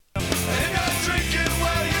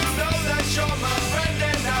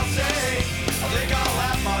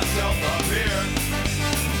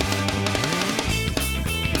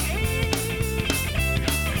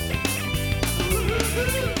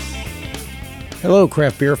Hello,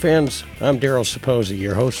 craft beer fans. I'm Darryl Sopoci,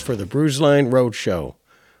 your host for the BrewsLine Roadshow.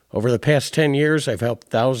 Over the past 10 years, I've helped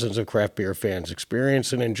thousands of craft beer fans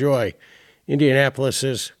experience and enjoy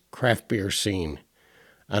Indianapolis's craft beer scene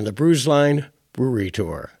on the BrewsLine Brewery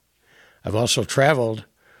Tour. I've also traveled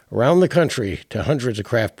around the country to hundreds of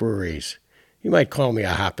craft breweries. You might call me a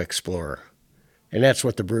Hop Explorer. And that's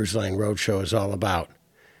what the BrewsLine Roadshow is all about.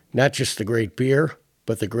 Not just the great beer,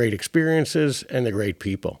 but the great experiences and the great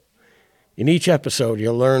people. In each episode,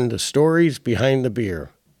 you'll learn the stories behind the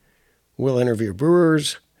beer. We'll interview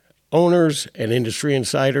brewers, owners, and industry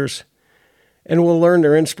insiders, and we'll learn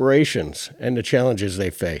their inspirations and the challenges they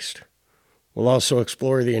faced. We'll also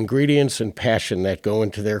explore the ingredients and passion that go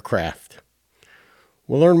into their craft.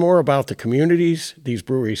 We'll learn more about the communities these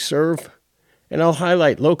breweries serve, and I'll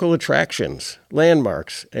highlight local attractions,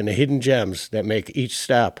 landmarks, and the hidden gems that make each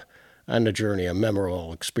stop on the journey a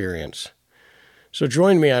memorable experience. So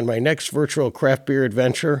join me on my next virtual craft beer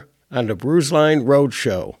adventure on the BrewsLine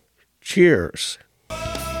Roadshow. Cheers.